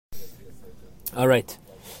All right,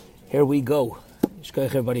 here we go. Shkoyach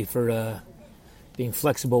everybody for being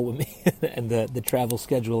flexible with me and the travel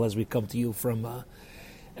schedule as we come to you from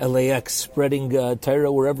LAX, spreading Torah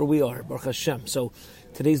wherever we are. Baruch Hashem. So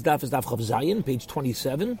today's daf is daf Chav Zayin, page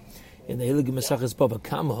 27 in the Heilige Mesachas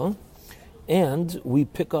Bava, and we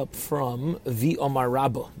pick up from Vi Omar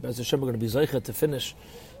Rabba. As Hashem, we're going to be zeicha to finish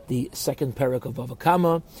the second parak of Bava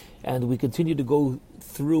Kama, and we continue to go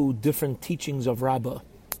through different teachings of Rabba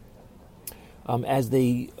as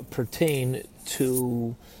they pertain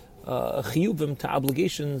to chiyuvim, to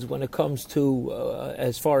obligations when it comes to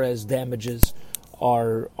as far as damages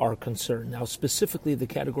are concerned. Now, specifically, the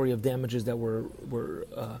category of damages that we're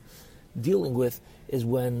dealing with is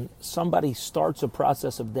when somebody starts a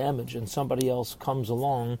process of damage and somebody else comes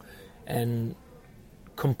along and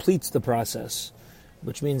completes the process,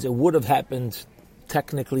 which means it would have happened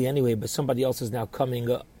technically anyway, but somebody else is now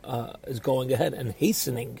is going ahead and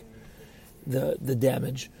hastening the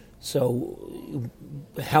damage. So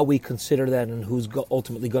how we consider that and who's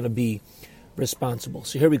ultimately going to be responsible.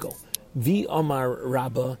 So here we go. Vi Amar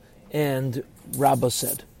Rabba, and Rabba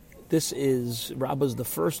said. This is, Rabba's the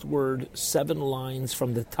first word, 7 lines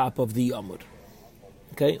from the top of the Amud.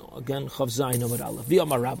 Okay, again, Chav Zayin Amud Aleph. Vi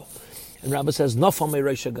Amar Rabba. And Rabba says, Nafal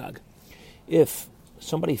Me'reish Hagag. If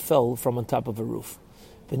somebody fell from on top of a roof,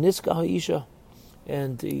 V'niska ha'isha,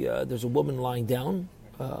 and there's a woman lying down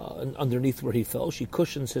underneath where he fell. She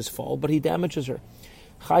cushions his fall, but he damages her.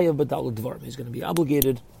 Chayav b'dal dvarim. He's going to be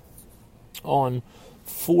obligated on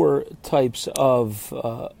 4 types of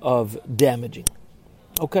damaging.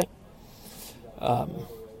 Okay.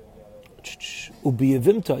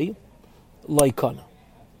 Ubiyavimtai laikana.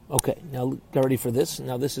 Okay. Now get ready for this.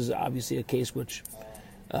 Now this is obviously a case which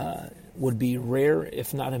would be rare,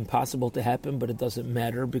 if not impossible to happen, but it doesn't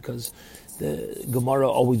matter because the Gemara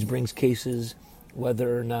always brings cases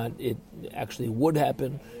whether or not it actually would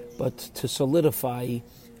happen, but to solidify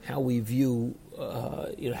how we view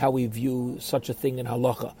such a thing in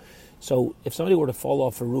halacha. So if somebody were to fall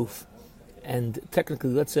off a roof, and technically,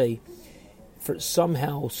 let's say, for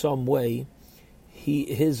somehow, some way,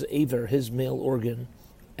 his male organ,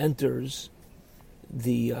 enters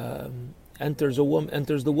the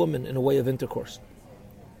woman in a way of intercourse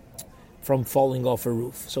from falling off a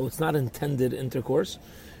roof. So it's not intended intercourse.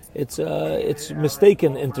 It's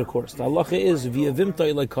mistaken intercourse. The halacha is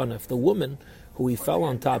v'yavimtai lekana. If the woman who he fell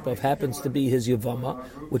on top of happens to be his yavama,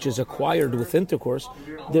 which is acquired with intercourse,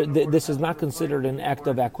 this is not considered an act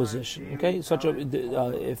of acquisition. Okay,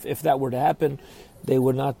 if that were to happen, they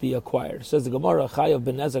would not be acquired. Says the Gemara, chayav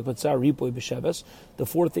benezak b'tzar ripoy b'sheves. The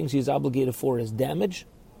 4 things he's obligated for is damage,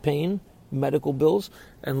 pain, medical bills,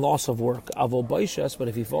 and loss of work. Avol baishes, but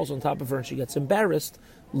if he falls on top of her and she gets embarrassed,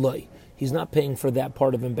 loy. He's not paying for that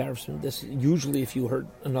part of embarrassment. This usually, if you hurt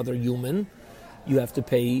another human, you have to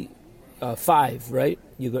pay 5, right?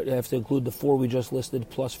 You have to include the 4 we just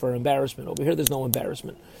listed plus for embarrassment. Over here, there's no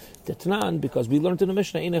embarrassment. Tetnan, because we learned in the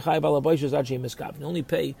Mishnah, you only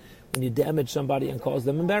pay when you damage somebody and cause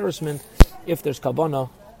them embarrassment if there's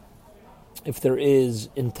kavanah, if there is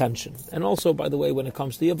intention. And also, by the way, when it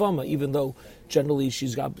comes to Yavama, even though generally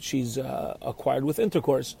she's acquired with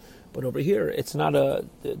intercourse, but over here it's not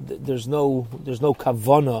there's no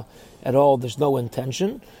kavana at all. There's no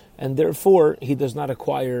intention, and therefore he does not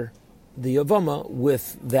acquire the Yavama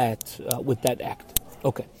with that act.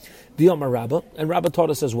 Okay, the Omar Rabba, and Rabba taught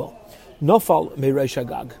us as well. Nofal me'reish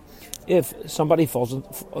hagag. If somebody falls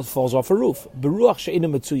off a roof, beruach she'ina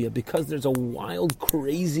metzuya, because there's a wild,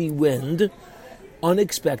 crazy wind,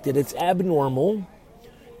 unexpected, it's abnormal,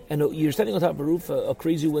 and you're standing on top of a roof, a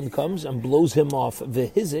crazy wind comes and blows him off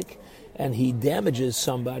vehizik, and he damages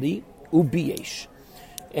somebody, ubiyesh,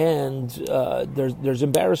 and there's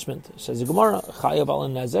embarrassment. Says the Gemara, chayav al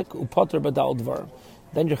nezek upater badal dvar.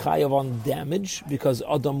 Then you're chayav on damage, because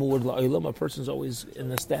adam muad la'ilam, a person's always in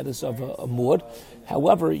the status of a muad.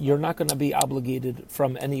 However, you're not going to be obligated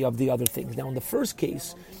from any of the other things. Now, in the first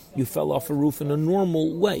case, you fell off a roof in a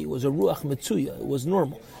normal way. It was a ruach metzuya. It was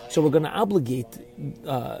normal. So we're going to obligate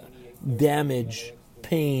damage,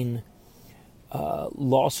 pain,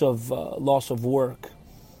 loss of work,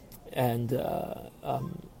 and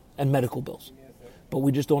medical bills. But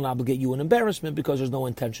we just don't obligate you an embarrassment because there's no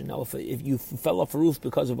intention. Now, if you fell off a roof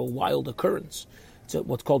because of a wild occurrence, it's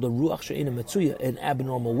what's called a ruach she'ina metzuya, an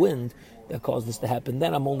abnormal wind that caused this to happen,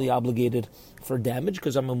 then I'm only obligated for damage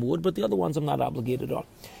because I'm a muad, but the other ones I'm not obligated on.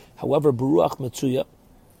 However, beruach metzuya,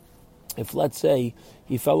 if let's say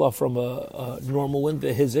he fell off from a normal wind,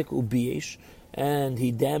 vehizik ubiyesh, and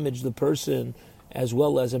he damaged the person as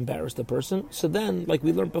well as embarrassed the person, so then, like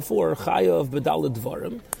we learned before, chayav b'dalad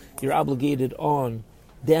dvarim, you're obligated on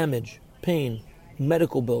damage, pain,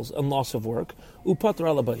 medical bills, and loss of work. Upater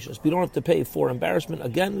alabaishas. You don't have to pay for embarrassment,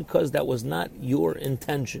 again, because that was not your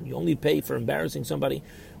intention. You only pay for embarrassing somebody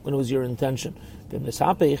when it was your intention.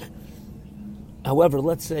 However,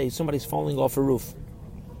 let's say somebody's falling off a roof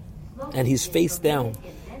and he's face down,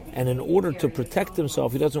 and in order to protect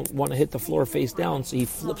himself, he doesn't want to hit the floor face down, so he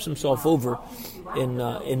flips himself over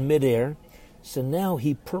in midair. So now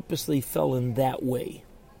he purposely fell in that way.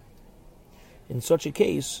 In such a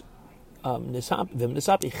case, you're going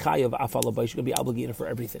to be obligated for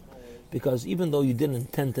everything, because even though you didn't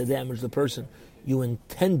intend to damage the person, you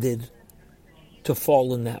intended to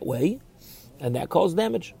fall in that way, and that caused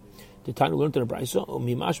damage. The time to learn to the Brisa,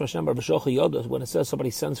 when it says somebody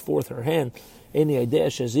sends forth her hand, don't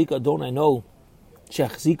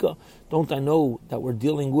I know that we're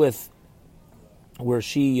dealing with where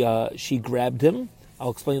she grabbed him? I'll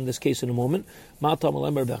explain this case in a moment. You're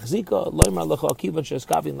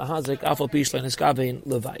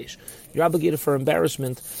obligated for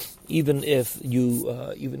embarrassment, even if you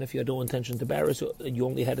had no intention to embarrass, you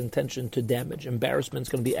only had intention to damage. Embarrassment is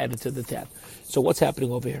going to be added to the tab. So what's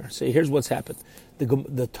happening over here? So here's what's happened.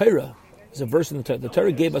 The Torah is a verse in the Torah. The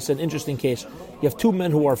Torah gave us an interesting case. You have two men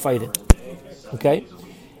who are fighting, okay?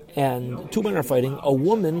 And two men are fighting. A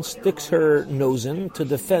woman sticks her nose in to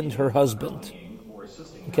defend her husband.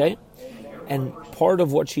 Okay? And part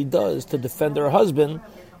of what she does to defend her husband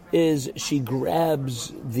is she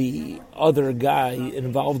grabs the other guy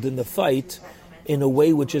involved in the fight in a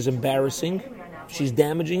way which is embarrassing. She's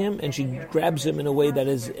damaging him, and she grabs him in a way that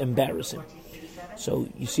is embarrassing. So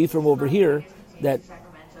you see from over here that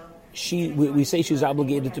we say she's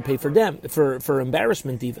obligated to pay for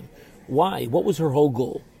embarrassment even. Why? What was her whole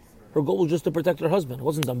goal? Her goal was just to protect her husband. It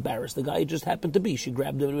wasn't embarrassed. The guy just happened to be. She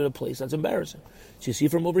grabbed him in a place that's embarrassing. So you see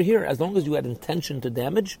from over here, as long as you had intention to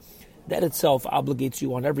damage, that itself obligates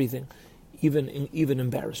you on everything, even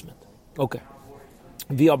embarrassment. Okay.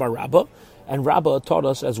 Via bar Rabba, and Rabba taught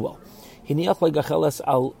us as well.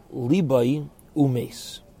 al libai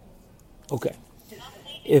umes. Okay.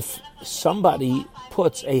 If somebody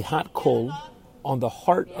puts a hot coal on the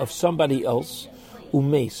heart of somebody else,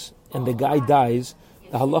 umes, and the guy dies,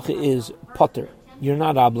 the halacha is potter. You're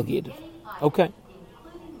not obligated. Okay.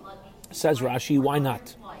 Says Rashi, why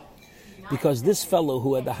not? Because this fellow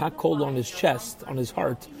who had the hot coal on his chest, on his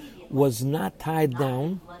heart, was not tied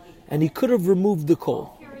down, and he could have removed the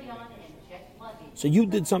coal. So you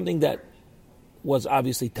did something that was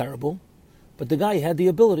obviously terrible, but the guy had the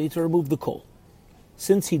ability to remove the coal.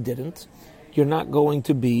 Since he didn't, you're not going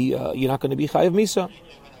to be chayav misa.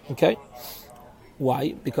 Okay.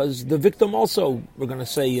 Why? Because the victim also, we're going to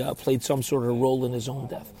say, played some sort of role in his own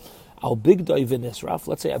death. Al big in Israf,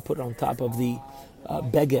 let's say I put it on top of the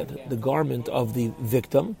beged, the garment of the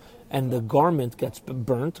victim, and the garment gets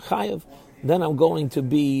burnt, chayav, then I'm going to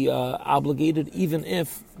be obligated, even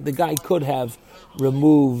if the guy could have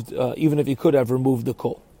removed, even if he could have removed the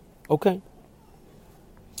coal. Okay?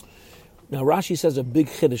 Now Rashi says a big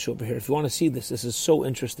chiddush over here. If you want to see this is so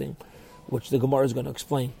interesting, which the Gemara is going to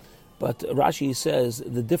explain. But Rashi says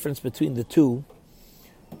the difference between the two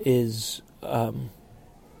is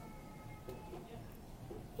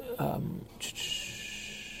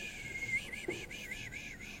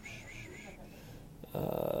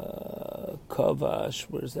kavash.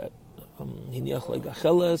 Where is that?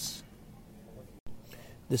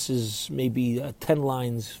 This is maybe 10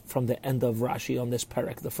 lines from the end of Rashi on this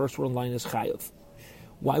parak. The first one line is chayav.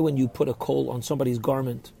 Why, when you put a coal on somebody's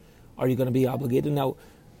garment, are you going to be obligated? Now,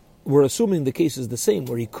 we're assuming the case is the same,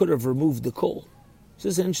 where he could have removed the coal. This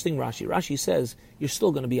is an interesting Rashi. Rashi says you're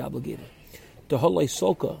still going to be obligated. To halay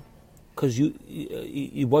soka, because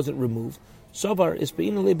he wasn't removed. Savar is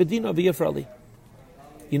beina lebedina v'yafrali.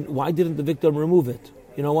 Why didn't the victim remove it?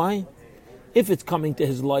 You know why? If it's coming to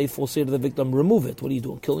his life, we'll say to the victim, remove it. What are you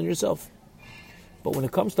doing? Killing yourself? But when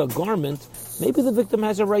it comes to a garment, maybe the victim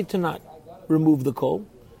has a right to not remove the coal.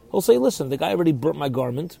 He'll say, listen, the guy already burnt my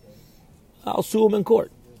garment. I'll sue him in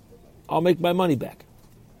court. I'll make my money back.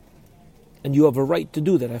 And you have a right to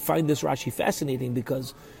do that. I find this Rashi fascinating,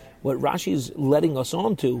 because what Rashi is letting us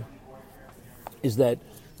on to is that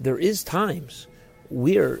there is times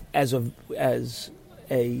where, as a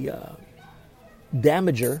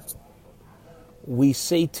damager, we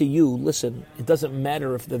say to you, listen, it doesn't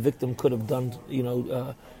matter if the victim could have done,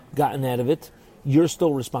 gotten out of it. You're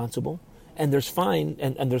still responsible. And there's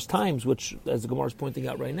there's times, which, as the Gemara is pointing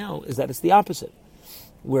out right now, is that it's the opposite,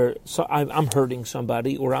 where I'm hurting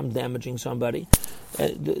somebody or I'm damaging somebody.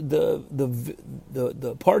 The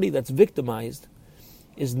party that's victimized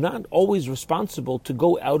is not always responsible to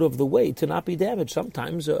go out of the way to not be damaged.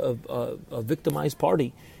 Sometimes a victimized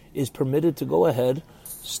party is permitted to go ahead,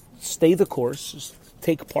 stay the course,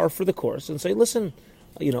 take par for the course, and say, listen,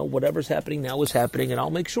 whatever's happening now is happening, and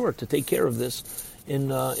I'll make sure to take care of this in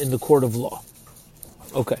the court of law.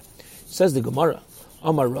 Okay, says the Gemara.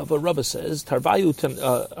 Amar Rava. Rava says,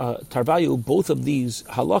 Tarvayu, both of these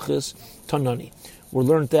halachas, Tanani, were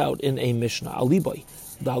learned out in a Mishnah. Alibai,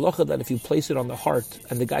 the halacha that if you place it on the heart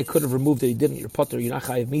and the guy could have removed it, he didn't, you're potter, you're not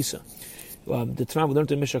chayiv misa. The Tanah we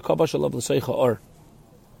learned in Mishnah, Kabash alav l'seicha or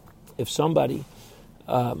if somebody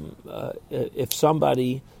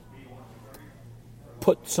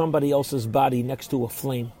put somebody else's body next to a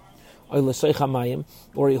flame,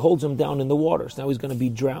 or he holds him down in the waters, now he's going to be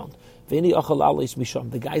drowned.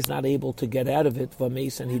 The guy's not able to get out of it,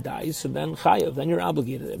 and he dies, so then chayav, then you're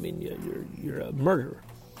obligated. I mean, you're a murderer.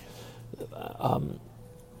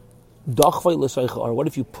 Or what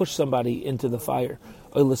if you push somebody into the fire?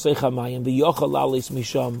 And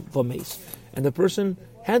the person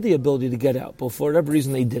had the ability to get out, but for whatever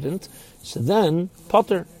reason they didn't. So then,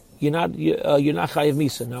 potter, you're not chayav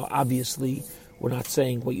misa. Now, obviously, we're not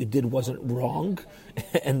saying what you did wasn't wrong,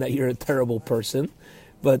 and that you're a terrible person,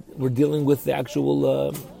 but we're dealing with the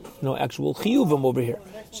actual chiyuvim over here.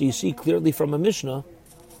 So you see clearly from a Mishnah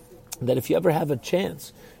that if you ever have a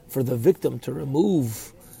chance for the victim to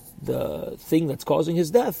remove the thing that's causing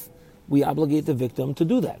his death, we obligate the victim to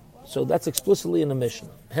do that. So that's explicitly in the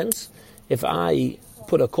Mishnah. Hence, if I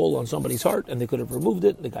put a coal on somebody's heart and they could have removed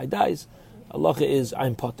it, the guy dies, halacha is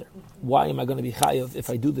I'm potter. Why am I going to be chayav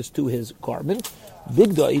if I do this to his garment?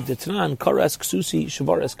 Bigdoi detran karas ksusi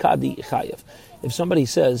shavaras kadi chayav. If somebody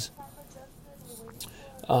says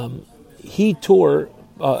he tore,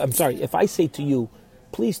 if I say to you,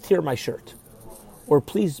 please tear my shirt, or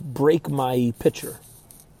please break my pitcher,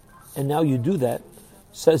 and now you do that,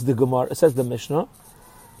 says the Gemara, says the Mishnah,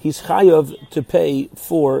 he's chayav to pay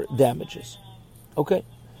for damages. Okay,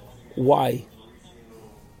 why?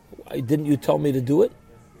 Didn't you tell me to do it?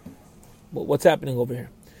 Well, what's happening over here?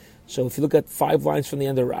 So if you look at 5 lines from the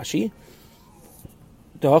end of Rashi,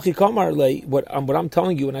 what I'm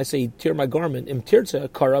telling you when I say tear my garment,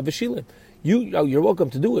 you're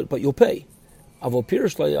welcome to do it, but you'll pay. But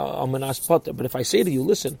if I say to you,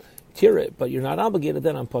 listen, tear it, but you're not obligated,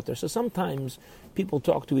 then I'm potter. So sometimes people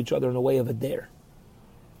talk to each other in a way of a dare.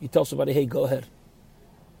 You tell somebody, hey, go ahead.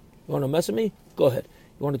 You want to mess with me? Go ahead.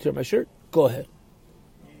 You want to tear my shirt? Go ahead.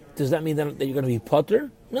 Does that mean that you're going to be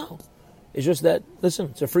potter? No. It's just that,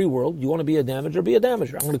 listen, it's a free world. You want to be a damager, be a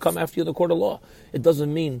damager. I'm going to come after you in the court of law. It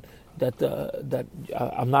doesn't mean that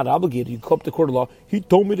I'm not obligated. You go up to the court of law, he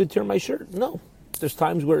told me to tear my shirt. No. There's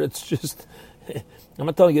times where it's just, I'm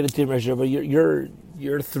not telling you to tear my shirt, but you're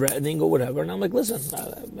threatening or whatever. And I'm like, listen,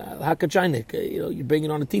 hakachainik, you're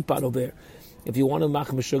bringing on a teapot over there. If you want to mach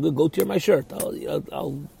sugar, go tear my shirt.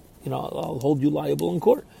 I'll hold you liable in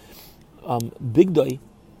court. Big day.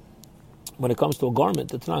 When it comes to a garment,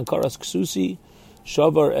 the Tanan Karas Ksusi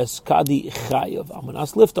Shavar Eskadi Chayav.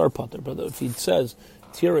 Amanas Liftar Potter. But if he says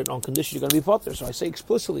tear it on condition you're going to be potter, so I say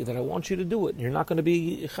explicitly that I want you to do it, and you're not going to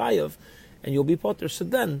be Chayav, and you'll be potter. So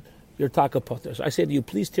then you're taka potter. So I say to you,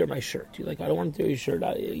 please tear my shirt. You're like, I don't want to tear your shirt.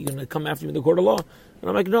 You're going to come after me in the court of law, and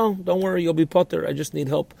I'm like, no, don't worry, you'll be potter. I just need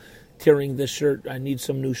help tearing this shirt. I need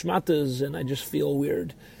some new shmatas, and I just feel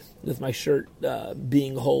weird with my shirt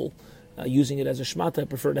being whole. Using it as a shmata, I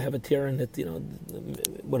prefer to have a tear in it,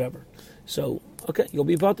 whatever. So, okay, you'll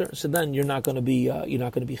be potter. So then you're not going to be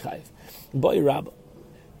chayiv. Boy,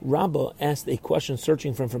 Rabba asked a question,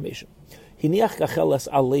 searching for information. What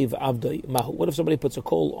if somebody puts a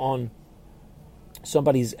coal on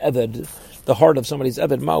somebody's eved, the heart of somebody's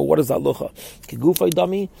eved? What is that lucha? Kigufay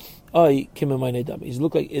dami,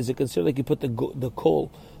 dami. Is it considered like you put the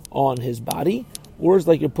coal on his body, or is it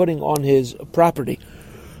like you're putting on his property?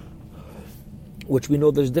 Which we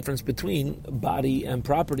know there's a difference between body and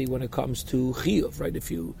property when it comes to chiyuv, right?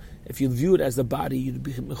 If you view it as the body, you'd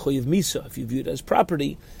be mechoyev misa. If you view it as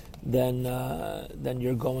property, then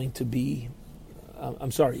you're going to be.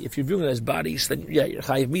 If you're viewing it as bodies, then you're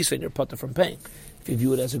chayev misa and you're potter from paying. If you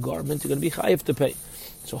view it as a garment, you're going to be chayev to pay.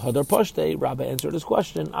 So Hadar Pashte, Rabbi answered his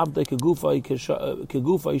question. Abde kegufay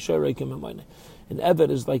shoyrei k'memayne. An eved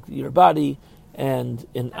is like your body, and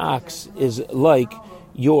an ox is like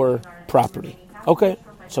your property. Okay,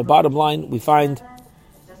 so bottom line, we find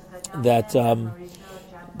that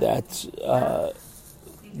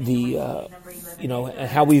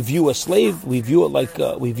how we view a slave, we view it like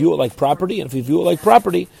property, and if we view it like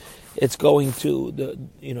property, it's going to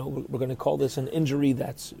we're going to call this an injury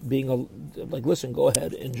that's being listen, go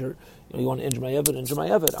ahead, injure. You want to injure my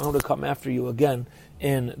Eved. I'm going to come after you again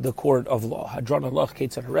in the court of law. Hadron Allah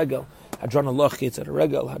Ketzat Regel, Hadron Allah Ketzat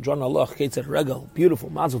Regel, Hadron Allah Ketzat Regel. Beautiful,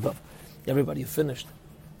 Mazel Tov. Everybody finished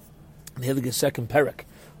the second parak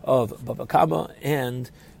of Bava Kama,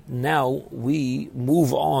 and now we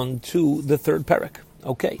move on to the third parak.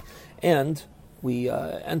 Okay, and we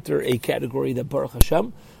enter a category that Baruch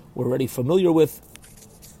Hashem we're already familiar with,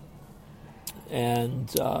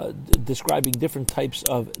 and describing different types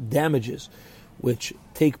of damages which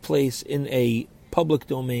take place in a public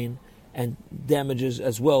domain and damages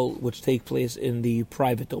as well which take place in the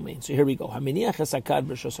private domain. So here we go.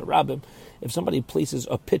 If somebody places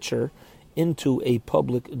a pitcher into a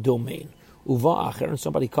public domain, and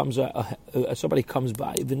somebody comes by, somebody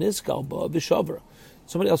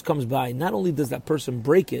else comes by, not only does that person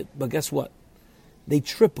break it, but guess what? They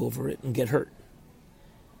trip over it and get hurt.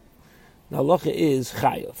 Now, halacha is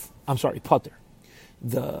pater.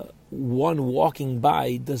 The one walking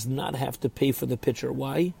by does not have to pay for the pitcher.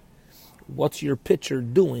 Why? What's your pitcher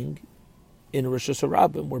doing in Rosh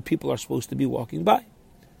Hashanah where people are supposed to be walking by?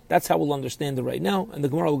 That's how we'll understand it right now, and the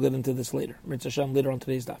Gemara will get into this later. Mitzvah Hashem later on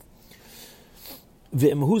today's daf.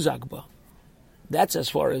 V'imhu zakba. That's as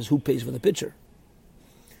far as who pays for the pitcher.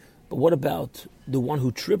 But what about the one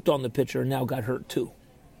who tripped on the pitcher and now got hurt too?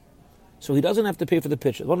 So he doesn't have to pay for the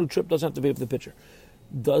pitcher. The one who tripped doesn't have to pay for the pitcher.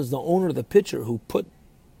 Does the owner of the pitcher who put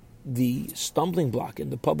the stumbling block in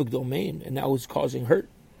the public domain and now is causing hurt,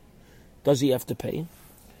 does he have to pay?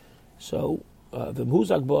 So, the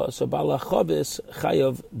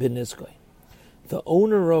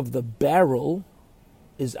owner of the barrel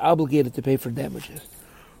is obligated to pay for damages.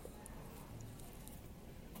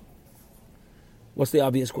 What's the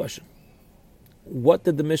obvious question? What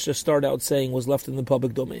did the Mishnah start out saying was left in the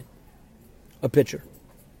public domain? A pitcher.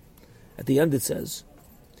 At the end it says,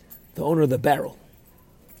 the owner of the barrel.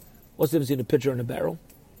 What's the difference between a pitcher and a barrel?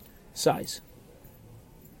 Size.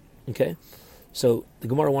 Okay? So the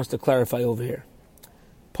Gemara wants to clarify over here.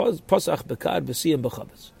 Pasach bekad b'siyam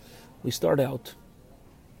b'chabes. We start out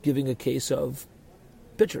giving a case of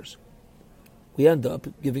pitchers. We end up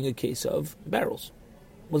giving a case of barrels.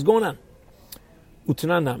 What's going on?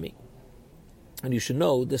 Utananami. And you should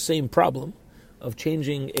know the same problem of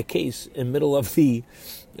changing a case in the middle of the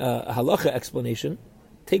halacha explanation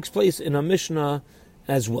takes place in a Mishnah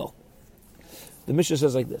as well. The Mishnah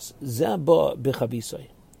says like this: Zaba b'chabisai.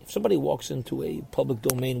 If somebody walks into a public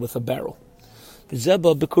domain with a barrel,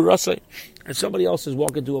 Zaba b'kurasai, and somebody else is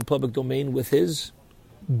walking to a public domain with his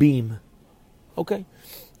beam. Okay,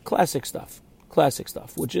 classic stuff,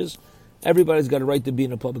 which is everybody's got a right to be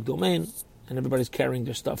in a public domain, and everybody's carrying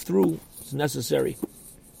their stuff through. It's necessary.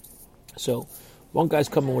 So one guy's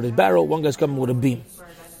coming with his barrel, one guy's coming with a beam.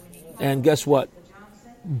 And guess what?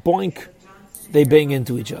 Boink, they bang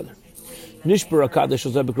into each other. If the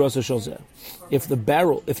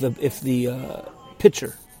barrel, if the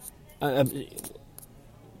pitcher,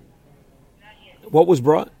 what was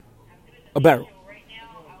brought? A barrel.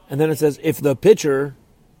 And then it says, if the pitcher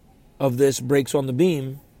of this breaks on the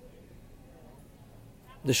beam,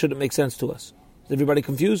 this shouldn't make sense to us. Is everybody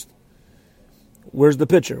confused? Where's the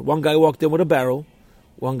pitcher? One guy walked in with a barrel,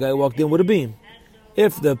 one guy walked in with a beam.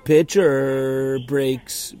 If the pitcher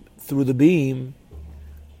breaks through the beam,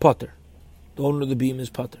 pater. The owner of the beam is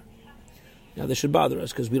pater. Now this should bother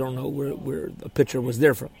us because we don't know where the pitcher was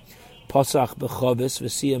there from. Pasach b'chavis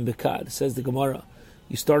v'siyam b'kad. Says the Gemara.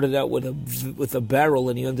 You started out with a barrel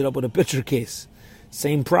and you ended up with a pitcher case.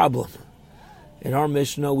 Same problem. In our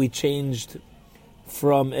Mishnah, we changed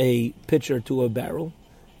from a pitcher to a barrel,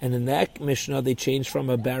 and in that Mishnah, they changed from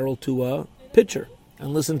a barrel to a pitcher.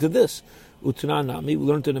 And listen to this. Utananami, we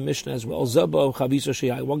learned in the Mishnah as well. Zaba chavisa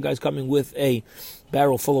sheyai. One guy's coming with a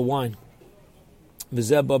barrel full of wine.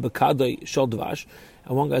 V'zeba b'kadai shel dvash.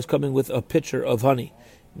 And one guy's coming with a pitcher of honey.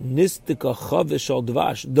 Nistika chavish shel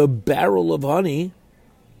dvash. The barrel of honey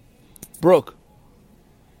broke.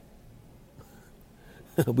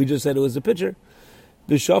 We just said it was a pitcher.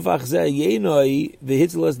 So the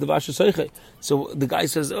guy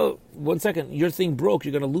says, oh, 1 second, your thing broke,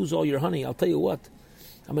 you're going to lose all your honey. I'll tell you what,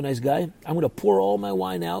 I'm a nice guy. I'm going to pour all my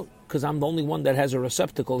wine out because I'm the only one that has a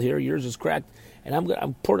receptacle here. Yours is cracked. And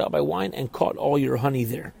I'm poured out my wine and caught all your honey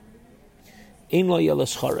there.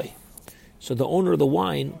 So the owner of the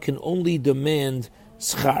wine can only demand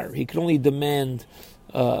schar. He can only demand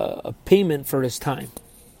a payment for his time.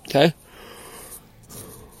 Okay?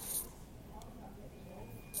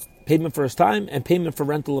 Payment for his time and payment for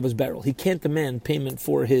rental of his barrel. He can't demand payment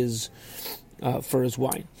for his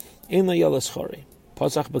wine.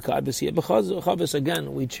 Pasach b'kad v'siyeh b'chavis.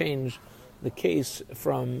 Again, we change the case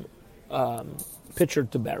from pitcher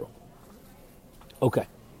to barrel. Okay.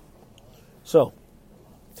 So,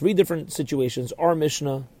 3 different situations. Our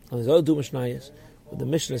Mishnah and these other 2 Mishnayos, but the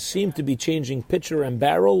Mishnah seem to be changing pitcher and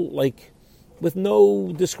barrel like with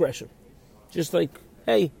no discretion. Just like,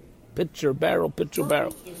 hey, pitcher, barrel, pitcher,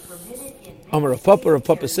 barrel. Amar Rav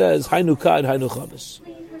Papa says, Hainu kad, hainu chavis.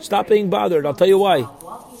 Stop being bothered. I'll tell you why.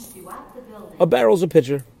 A barrel's a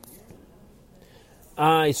pitcher.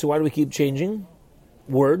 So why do we keep changing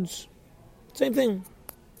words? Same thing.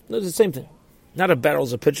 No, it's the same thing. Not a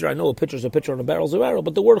barrel's a pitcher. I know a pitcher's a pitcher and a barrel's a barrel,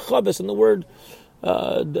 but the word chavis and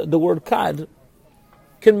the word kad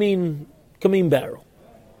can mean barrel.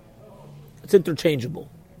 It's interchangeable.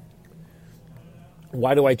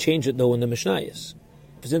 Why do I change it though in the Mishnayos?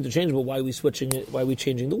 If it's interchangeable, why are we switching it? Why are we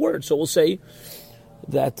changing the word? So we'll say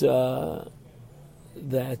that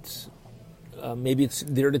maybe it's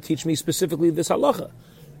there to teach me specifically this halacha,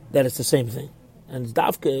 that it's the same thing. And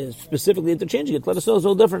Dafka is specifically interchanging it. Let us know there's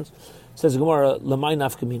no difference. Says Gemara, Lamai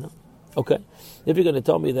nafkamina. Okay. If you're going to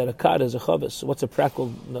tell me that a kad is a chavis, what's a practical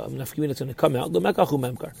nafkamina that's going to come out?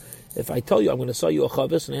 If I tell you I'm going to sell you a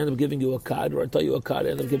chavis and I end up giving you a kad, or I tell you a kad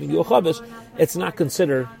and end up giving you a chavis, it's not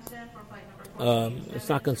considered a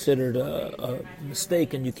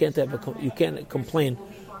mistake, and you can't complain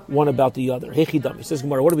one about the other. Hechidami says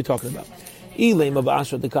Gemara, what are we talking about? If we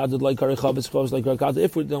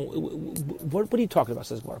don't, what are you talking about?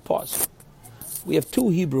 Says Gemara. Pause. We have 2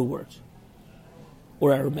 Hebrew words,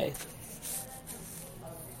 or Aramaic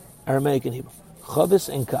and Hebrew, chavis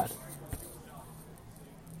and kad.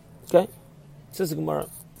 Okay, says the Gemara,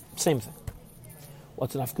 same thing.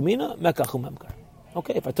 What's an afkamina? Mekach umemkar.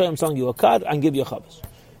 Okay, if I tell you I'm selling you a kad, I can give you a chavis.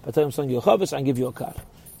 If I tell you I'm selling you a chavis, I can give you a kad.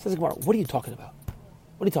 Says the Gemara, what are you talking about?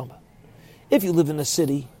 What are you talking about? If you live in a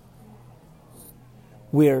city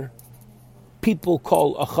where people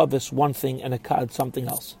call a chavis one thing and a kad something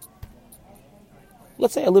else.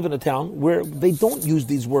 Let's say I live in a town where they don't use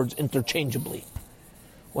these words interchangeably.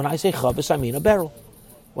 When I say chavis, I mean a barrel.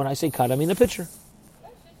 When I say kad, I mean a pitcher.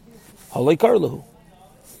 Halei karlahu.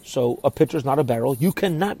 So a pitcher is not a barrel. You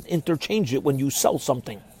cannot interchange it when you sell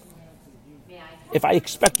something. If I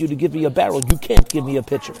expect you to give me a barrel, you can't give me a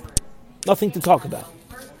pitcher. Nothing to talk about.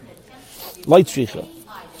 Light shricha.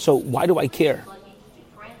 So why do I care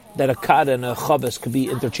that a kad and a chavis could be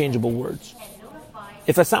interchangeable words?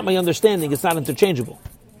 If that's not my understanding, it's not interchangeable.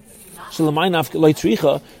 So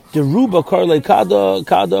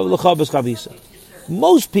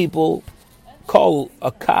most people call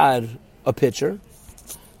a kad a pitcher,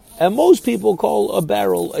 and most people call a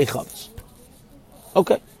barrel a chavis.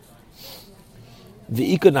 Okay. And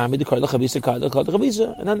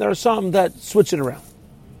then there are some that switch it around.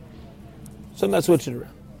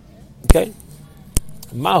 Okay?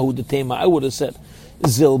 Mahu the tema, I would have said,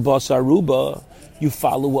 Zil basaruba, you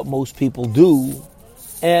follow what most people do,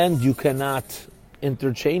 and you cannot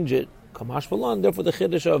interchange it. Kamash Balan, therefore the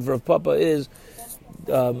chiddush of Rav Papa is,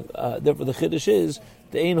 the ein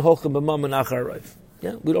holchem b'mam and acharav.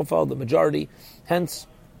 Yeah, we don't follow the majority. Hence,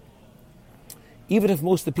 even if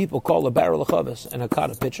most of the people call a barrel a chavis and a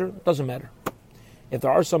kad a pitcher, it doesn't matter. If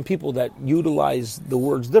there are some people that utilize the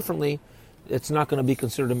words differently, it's not going to be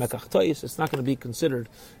considered a mekach tois. It's not going to be considered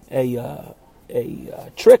a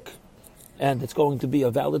trick, and it's going to be a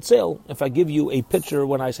valid sale if I give you a pitcher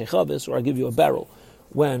when I say chavis, or I give you a barrel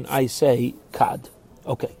when I say kad.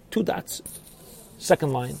 Okay, 2 dots.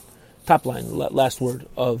 Second line, top line, last word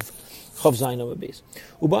of chav zayin of a base.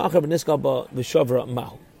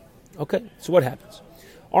 Okay, so what happens?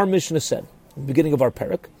 Our Mishnah said, at the beginning of our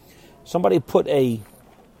parak, somebody put a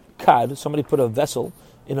vessel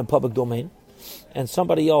in a public domain, and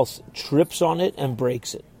somebody else trips on it and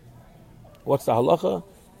breaks it. What's the halacha?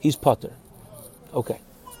 He's putter. Okay.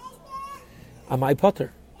 Am I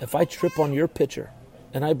putter? If I trip on your pitcher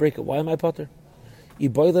and I break it, why am I putter?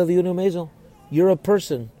 You're a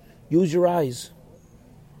person. Use your eyes.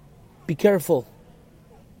 Be careful.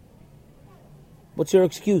 What's your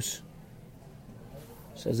excuse?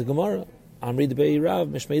 Says the Gemara, Amri de Bei Rav,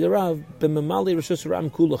 Mishmei de Rav, B'memali Rishus Ram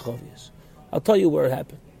Kula Chavius. I'll tell you where it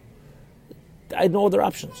happened. I had no other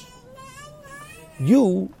options.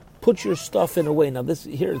 You put your stuff in a way. Now this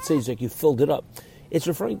here it says like you filled it up. It's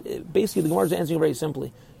referring, basically the Gemara is answering very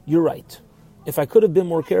simply. You're right. If I could have been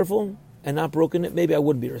more careful and not broken it, maybe I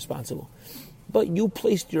would be responsible. But you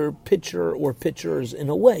placed your pitcher or pitchers in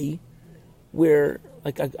a way where,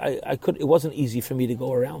 like, I could. It wasn't easy for me to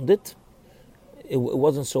go around it. It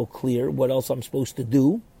wasn't so clear what else I'm supposed to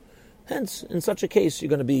do. Hence, in such a case, you're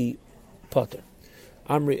going to be potter.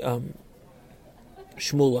 Shmuel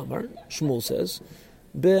Amar. Shmuel says,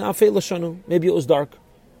 Maybe it was dark.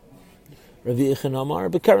 Ravi Amar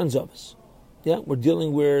Bekaren Zavas. Yeah, we're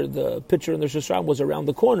dealing where the pitcher in the Shishram was around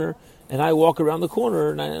the corner, and I walk around the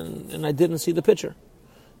corner and I didn't see the pitcher.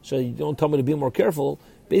 So you don't tell me to be more careful.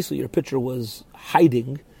 Basically, your pitcher was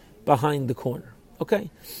hiding behind the corner. Okay?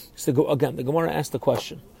 So again, the Gemara asked the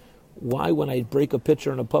question, why when I break a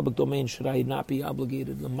pitcher in a public domain should I not be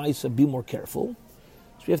obligated? The Maisa, be more careful.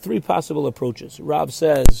 So we have three possible approaches. Rav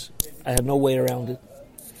says, I had no way around it.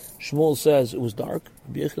 Shmuel says it was dark.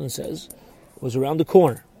 Rabbi Yochanan says it was around the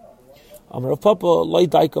corner. Amar Papa loy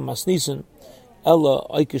daika masnisen ella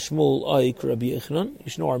oike Shmuel oike Rabbi Yochanan. You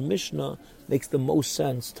should know our Mishnah makes the most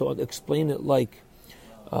sense to explain it like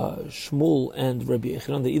Shmuel and Rabbi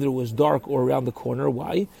Yochanan. That either it was dark or around the corner.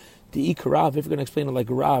 Why? The Ikarav, if you're going to explain it like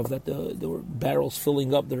Rav, that there were barrels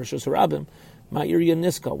filling up the Rosh Hashanah, Ma'irya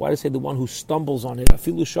Niska. Why do I say the one who stumbles on it?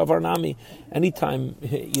 Afilu Shavar Nami. Anytime,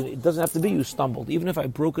 it doesn't have to be you stumbled. Even if I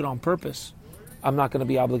broke it on purpose, I'm not going to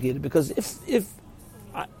be obligated. Because if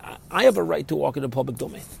I have a right to walk in the public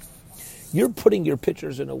domain, you're putting your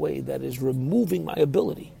pictures in a way that is removing my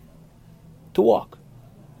ability to walk.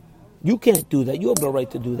 You can't do that. You have no right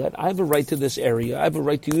to do that. I have a right to this area. I have a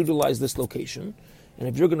right to utilize this location. And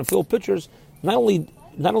if you're going to fill pictures, not only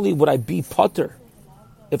would I be putter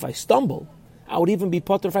if I stumble, I would even be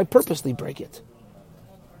putter if I purposely break it.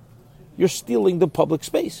 You're stealing the public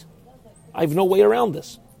space. I have no way around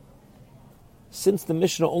this. Since the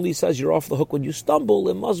Mishnah only says you're off the hook when you stumble,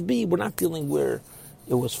 it must be we're not dealing where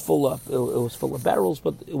it was full of barrels,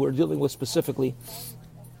 but we're dealing with specifically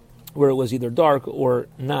where it was either dark or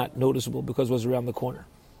not noticeable because it was around the corner.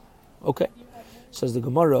 Okay, says the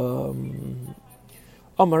Gemara.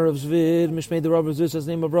 Amar of Zvid, Mishmei the Rav Zvid says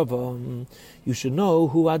the name of Rava. You should know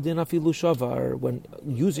who adin afilu shavar when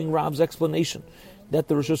using Rav's explanation that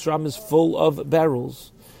the Rosh Hashanah is full of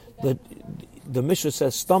barrels. That the Mishnah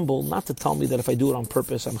says stumble, not to tell me that if I do it on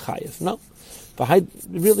purpose I'm chayiv. No, but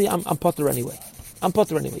I'm putter anyway. I'm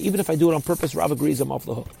putter anyway. Even if I do it on purpose, Rav agrees I'm off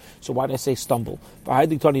the hook. So why did I say stumble?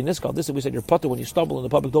 This we said you're putter when you stumble in the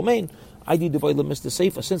public domain. I need to buy the Mr.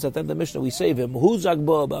 Seifa. Since at the end of the Mishnah we save him.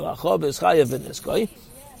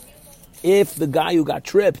 If the guy who got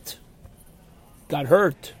tripped got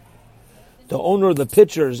hurt, the owner of the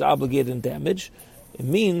pitcher is obligated in damage. It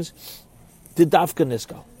means the dafka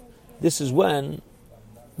niska. This is when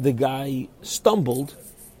the guy stumbled.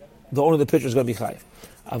 The owner of the pitcher is going to be chayiv.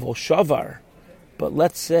 Avol shavar. But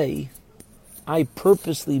let's say I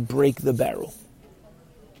purposely break the barrel,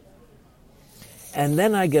 and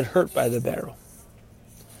then I get hurt by the barrel.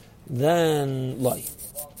 Then,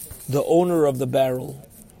 the owner of the barrel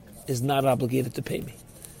is not obligated to pay me.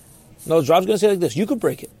 No, Rav's going to say like this: you could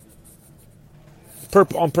break it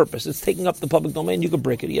on purpose. It's taking up the public domain. You could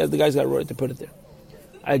break it. Yeah, the guy's got a right to put it there.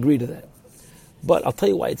 I agree to that. But I'll tell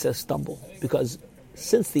you why it says stumble. Because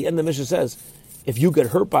since the end of the Mishnah says, if you get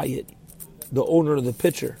hurt by it, the owner of the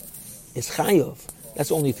pitcher is chayav.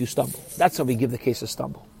 That's only if you stumble. That's how we give the case of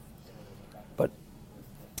stumble. But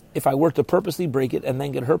if I were to purposely break it and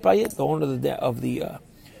then get hurt by it, the owner of the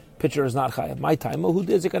pitcher is not chayav. My time, who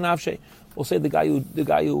did zikanavshe? We'll say the guy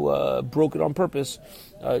who broke it on purpose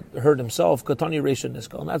hurt himself. Katani reisha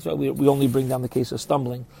nisko, and that's why we only bring down the case of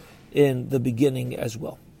stumbling in the beginning as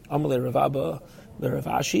well. Amalei Ravaba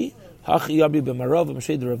Ravashi. Hachi Yabi b'Marav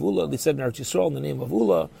Mshei Ravula. They said in Eretz Yisrael in the name of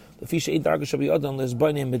Ula, the fish ain't darga shabi adam les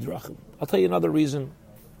by name midrachim. I'll tell you another reason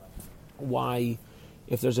why,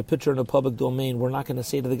 if there's a pitcher in a public domain, we're not going to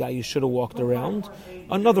say to the guy you should have walked around.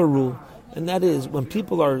 Another rule, and that is when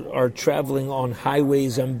people are traveling on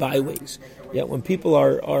highways and byways. Yeah, when people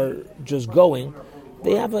are just going,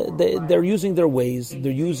 they're using their ways.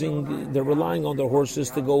 They're relying on their horses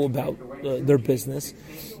to go about their business,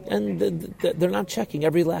 and they're not checking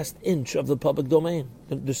every last inch of the public domain.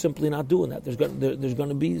 They're simply not doing that. There's going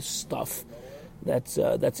to be stuff that's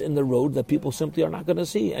in the road that people simply are not going to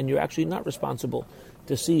see, and you're actually not responsible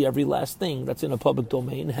to see every last thing that's in a public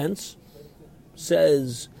domain. Hence,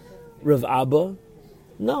 says Rav Abba,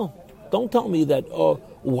 no, don't tell me that.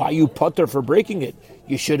 Why you putter for breaking it?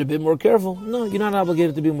 You should have been more careful. No, you're not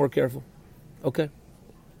obligated to be more careful. Okay.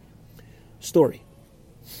 Story.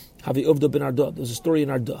 Havi Uvda ben Arda. There's a story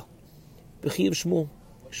in Arda. B'chiv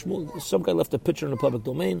Shmuel. Some guy left a pitcher in the public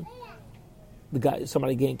domain.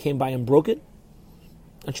 Somebody came by and broke it.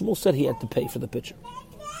 And Shmuel said he had to pay for the pitcher.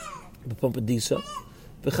 B'pumpadisa.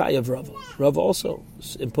 V'chayav Rava. Rava also,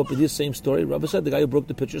 in Pumpadisa, same story. Rava said the guy who broke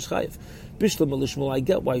the pitcher is chayav. Bishlam Shmuel. I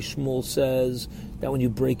get why Shmuel says that when you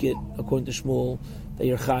break it, according to Shmuel, that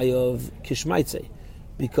you're chayav kishmaitze.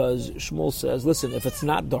 Because Shmuel says, listen, if it's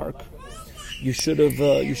not dark, you should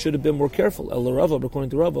have been more careful. El Rava,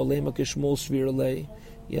 according to Rava, lema kishmol svir lei.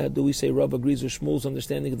 Yeah, do we say Rava agrees with Shmuel's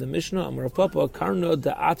understanding of the Mishnah? Amar Papa karna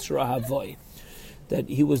da'atzra havoy, that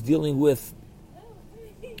he was dealing with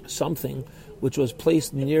something which was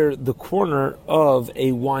placed near the corner of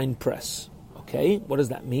a wine press. Okay, what does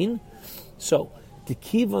that mean? So,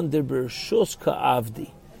 Tikivan de Bershus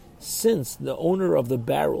Ka'avdi, since the owner of the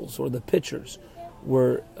barrels or the pitchers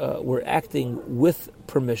were acting with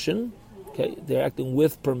permission, okay, they're acting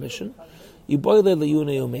with permission, he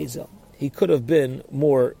could have been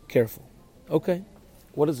more careful. Okay,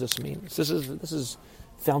 what does this mean? This is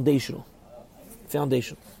foundational.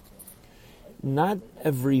 Foundational. Not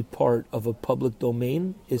every part of a public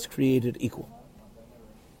domain is created equal.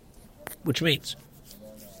 Which means,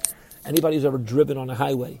 anybody who's ever driven on a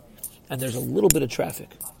highway and there's a little bit of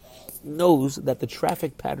traffic knows that the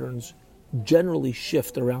traffic patterns generally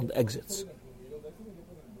shift around exits.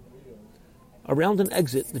 Around an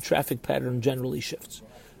exit, the traffic pattern generally shifts,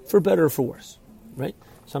 for better or for worse, right?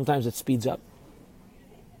 Sometimes it speeds up.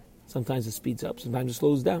 Sometimes it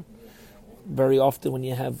slows down. Very often when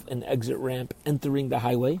you have an exit ramp entering the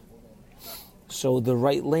highway, so the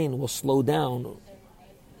right lane will slow down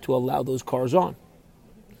to allow those cars on.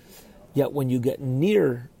 Yet when you get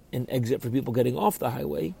near an exit for people getting off the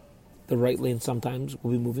highway, the right lane sometimes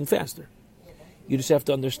will be moving faster. You just have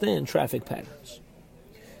to understand traffic patterns.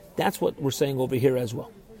 That's what we're saying over here as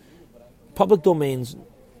well. Public domains,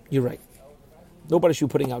 you're right. Nobody should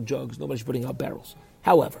be putting out jugs, nobody should be putting out barrels.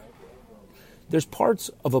 However, there's parts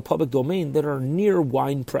of a public domain that are near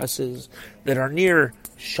wine presses, that are near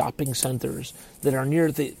shopping centers, that are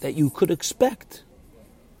near that you could expect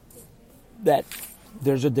that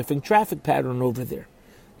there's a different traffic pattern over there.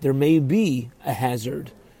 There may be a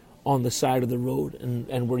hazard on the side of the road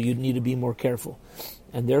and where you need to be more careful.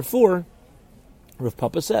 And therefore, Rav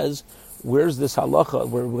Papa says, where's this halacha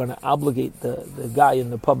where we're going to obligate the guy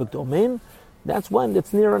in the public domain? That's when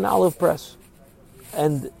it's near an olive press.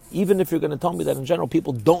 And even if you're going to tell me that in general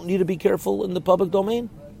people don't need to be careful in the public domain,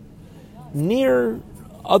 near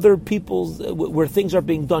other people's, where things are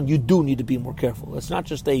being done, you do need to be more careful. It's not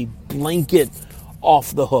just a blanket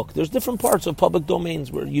off the hook. There's different parts of public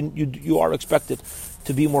domains where you are expected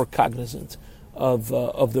to be more cognizant of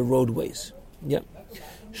the roadways. Yeah.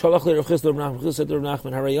 Shalach le'rechis le'rnachman, said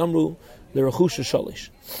le'rnachman, haray amru le'rechusha shalish.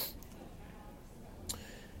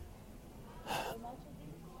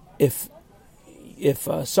 If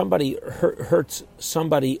somebody hurts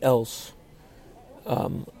somebody else,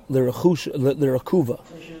 l'rekuva,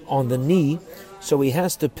 on the knee, so he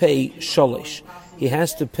has to pay shalish. He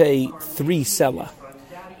has to pay 3 sela.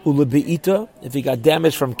 Ulebeita, if he got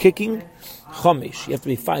damaged from kicking, chamish, you have to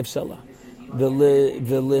pay 5 sela.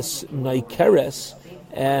 Velis naikeres,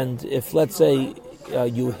 and if, let's say,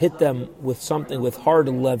 you hit them with something with hard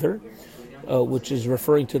leather, which is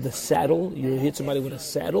referring to the saddle, you hit somebody with a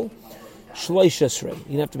saddle, Shloish Esrei,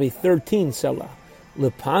 you have to pay 13 sela.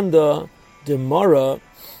 Lepanda demara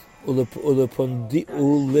ulekofina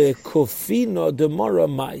demara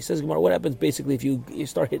mai. Says Gemara, what happens basically if you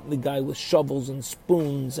start hitting the guy with shovels and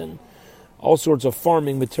spoons and all sorts of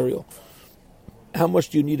farming material? How much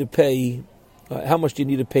do you need to pay? How much do you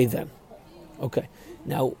need to pay them? Okay,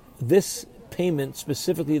 now this payment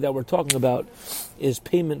specifically that we're talking about is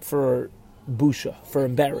payment for busha, for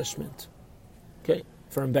embarrassment. Okay,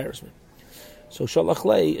 for embarrassment. So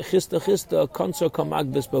shalachlei chista konso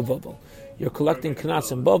kamagbis bavavel. You're collecting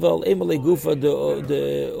knas in Bavel. Emale gufa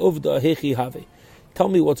de uvda hechi have. Tell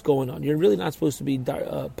me what's going on. You're really not supposed to be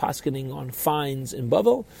paskening on fines in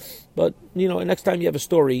Bavel, but next time you have a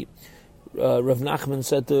story, Rav Nachman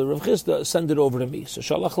said to Rav Chista, send it over to me. So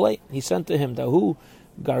shalachlei, he sent to him dahu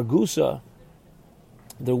gargusa.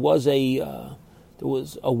 There was a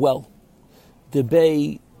well.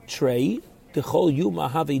 Debei trey. There were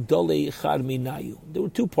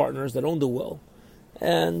 2 partners that owned the well,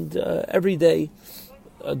 and every day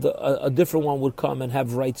a different one would come and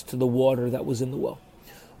have rights to the water that was in the well.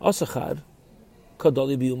 One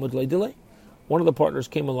of the partners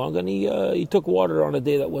came along and he took water on a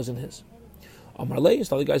day that wasn't his.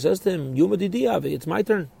 So the guy says to him, it's my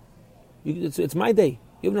turn. It's my day.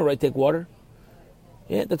 You have no right to take water.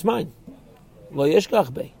 Yeah, that's mine. And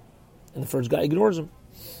the first guy ignores him.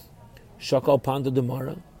 Shakal Panda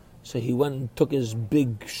Demara. So he went and took his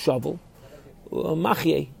big shovel,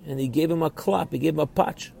 machye, and he gave him a clap, he gave him a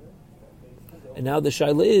patch. And now the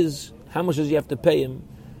shaila is, how much does he have to pay him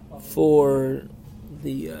for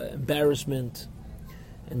the embarrassment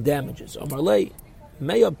and damages? Amarlei,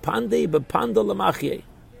 meya pande bepanda lamachye.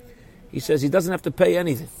 He says he doesn't have to pay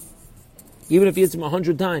anything, even if he hits him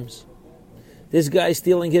 100 times. This guy is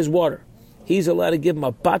stealing his water. he's allowed to give him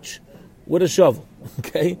a patch with a shovel.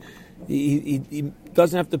 Okay, he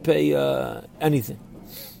doesn't have to pay anything.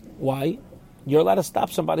 Why? You're allowed to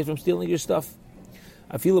stop somebody from stealing your stuff.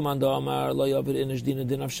 Even according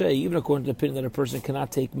to the opinion that a person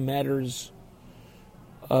cannot take matters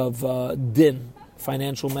of din,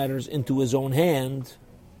 financial matters, into his own hand.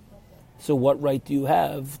 So what right do you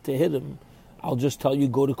have to hit him? I'll just tell you,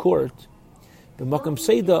 go to court. When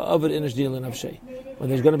there's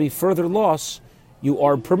going to be further loss, you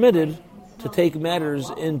are permitted to take matters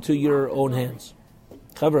into your own hands.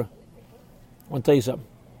 Chavra, I want to tell you something.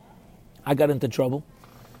 I got into trouble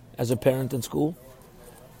as a parent in school,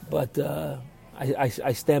 but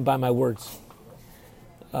I stand by my words.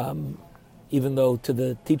 Even though to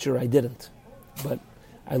the teacher I didn't. But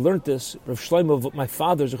I learned this. Rav Shlomo, my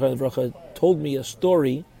father, told me a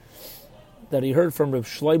story that he heard from Rav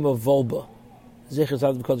Shlomo Volba.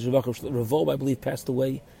 Rav Volba, I believe, passed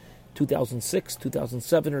away 2006,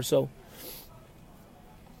 2007 or so.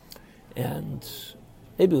 And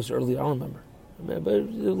maybe it was earlier, I don't remember. But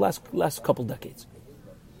the last couple decades.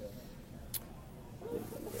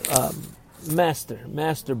 Master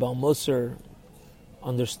Baal Musar,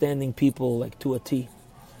 understanding people like to a T.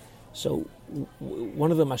 So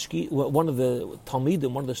one of the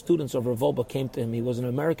Talmidim, one of the students of Rav Volba came to him. He was an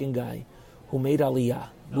American guy who made Aliyah,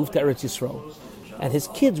 moved to Eretz Yisrael, and his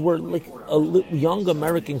kids were like young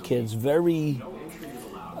American kids, very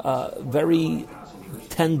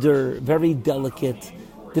tender, very delicate,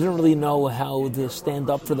 didn't really know how to stand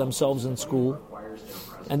up for themselves in school,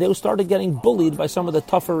 and they started getting bullied by some of the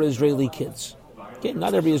tougher Israeli kids. Okay,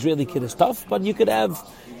 not every Israeli kid is tough, but you could have.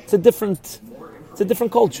 It's a different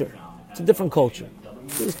culture. It's a different culture.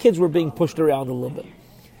 These kids were being pushed around a little bit.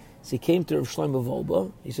 So he came to Rav Shlomo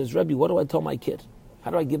Volba. He says, Rebbe, what do I tell my kid?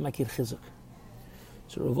 How do I give my kid chizuk?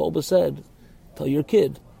 So Rav Volba said, tell your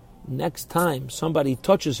kid, next time somebody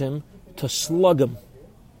touches him, to slug him.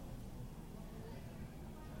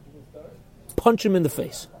 Punch him in the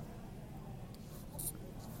face.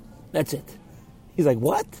 That's it. He's like,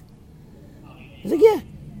 what? He's like, yeah.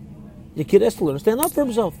 Your kid has to learn to stand up for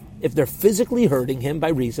himself. If they're physically hurting him by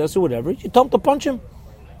recess or whatever, you tell them to punch him.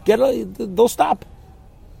 They'll stop.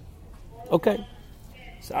 Okay.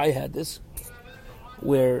 So I had this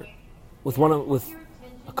where with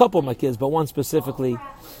a couple of my kids, but one specifically,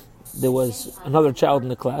 there was another child in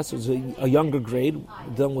the class. It was a younger grade,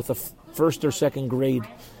 done with a first or second grade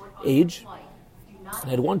age. I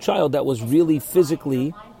had one child that was really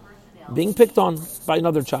physically being picked on by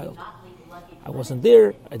another child. I wasn't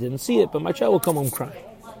there, I didn't see it, but my child would come home crying.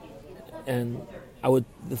 And I would,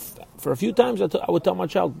 for a few times, I would tell my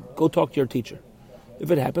child, go talk to your teacher.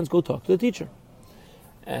 If it happens, go talk to the teacher.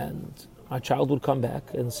 And my child would come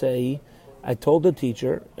back and say, I told the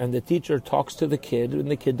teacher, and the teacher talks to the kid, and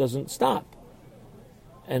the kid doesn't stop.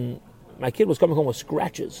 And my kid was coming home with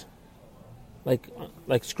scratches.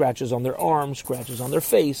 Like scratches on their arms, scratches on their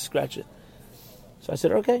face, scratches. So I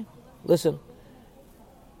said, okay, listen,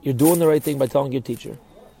 you're doing the right thing by telling your teacher.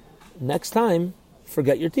 Next time,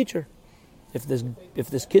 forget your teacher. If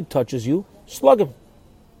this kid touches you, slug him.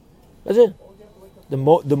 That's it. The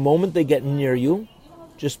moment they get near you,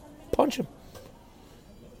 just punch him.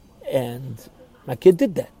 And my kid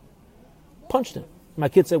did that. Punched him. My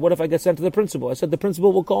kid said, what if I get sent to the principal? I said, the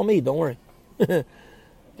principal will call me, don't worry.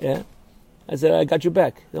 Yeah. I said, I got your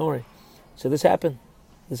back, don't worry. So this happened.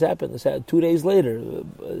 2 days later,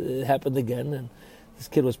 it happened again, and this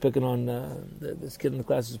kid was picking on, this kid in the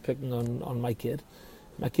class was picking on my kid.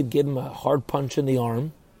 My kid gave him a hard punch in the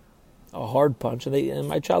arm, and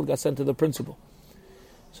my child got sent to the principal.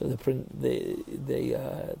 So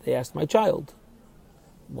they asked my child,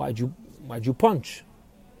 why'd you punch?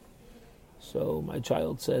 So my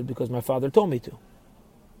child said, because my father told me to.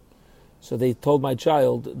 So they told my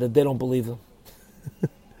child that they don't believe him.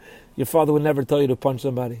 Your father would never tell you to punch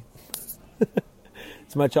somebody.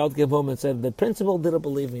 So my child came home and said, the principal didn't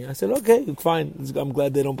believe me. I said, okay, fine. I'm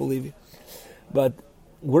glad they don't believe you. But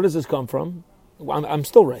where does this come from? I'm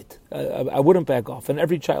still right. I wouldn't back off. And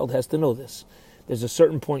every child has to know this. There's a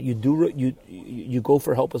certain point you go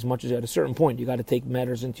for help as much as at a certain point. You got to take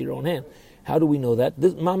matters into your own hand. How do we know that?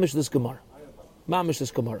 Mamish this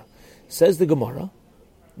Gemara. Says the Gemara,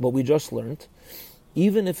 what we just learned,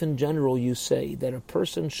 even if in general you say that a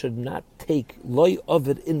person should not take loy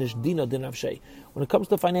ovid inish dina dinavshay, when it comes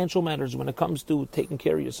to financial matters, when it comes to taking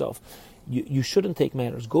care of yourself, you shouldn't take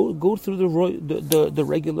matters. Go through the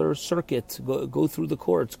regular circuit. Go through the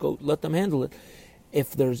courts. Go let them handle it.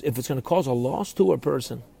 If it's going to cause a loss to a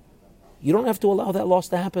person, you don't have to allow that loss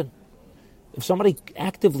to happen. If somebody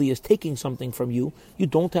actively is taking something from you, you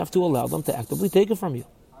don't have to allow them to actively take it from you.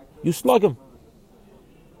 you slug him.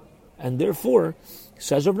 And therefore,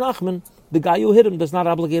 says Rav Nachman, the guy who hit him does not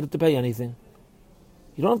obligated to pay anything.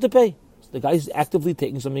 You don't have to pay. The guy's actively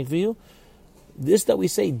taking something for you. This that we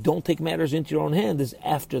say, don't take matters into your own hand, is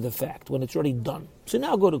after the fact, when it's already done. So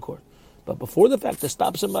now go to court. But before the fact, to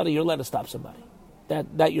stop somebody, you're allowed to stop somebody.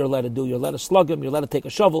 That you're allowed to do. You're allowed to slug him. You're allowed to take a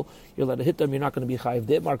shovel. You're allowed to hit them. You're not going to be chayiv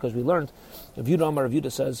de'mar, because we learned, Rav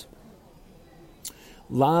Yudah says,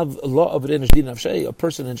 law of a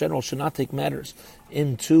person in general should not take matters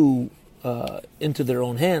into their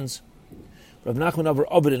own hands. Rav Nachman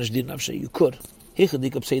over you could. If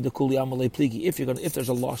there's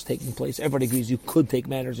a loss taking place, everybody agrees you could take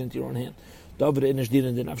matters into your own hand.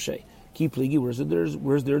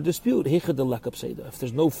 Where's there a dispute? If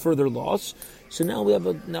there's no further loss, so now we have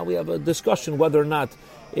a discussion whether or not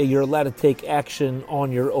you're allowed to take action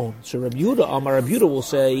on your own. So Rabbi Yehuda will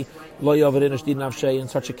say, in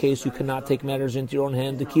such a case you cannot take matters into your own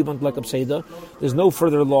hand. There's no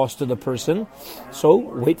further loss to the person, so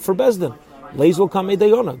wait for Bezdin.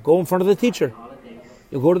 Go in front of the teacher.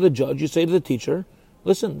 You go to the judge, you say to the teacher,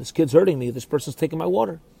 listen, this kid's hurting me, this person's taking my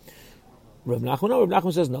water. Rav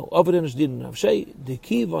Nachman says no. The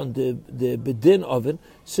kivan, the bedin of it,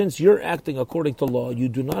 since you're acting according to law, you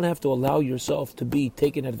do not have to allow yourself to be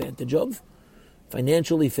taken advantage of,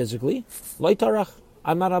 financially, physically.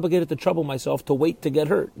 I'm not obligated to trouble myself to wait to get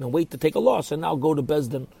hurt, and wait to take a loss, and now go to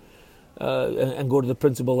Bezdin and go to the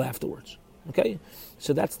principal afterwards. Okay?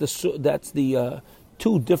 So that's the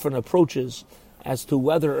two different approaches as to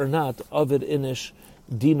whether or not Ovid Inish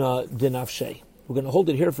Dina Dinafshe. We're going to hold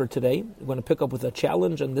it here for today. We're going to pick up with a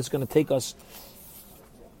challenge, and this is going to take us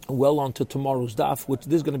well onto tomorrow's daf, which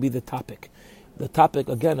this is going to be the topic. The topic,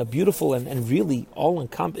 again, a beautiful and really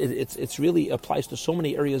it's really applies to so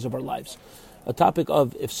many areas of our lives. A topic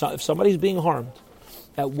of if somebody's being harmed,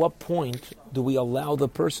 at what point do we allow the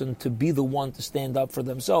person to be the one to stand up for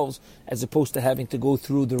themselves, as opposed to having to go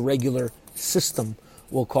through the regular system,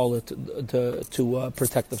 we'll call it, to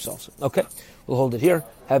protect themselves. Okay, we'll hold it here.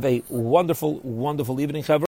 Have a wonderful, wonderful evening, Chaver.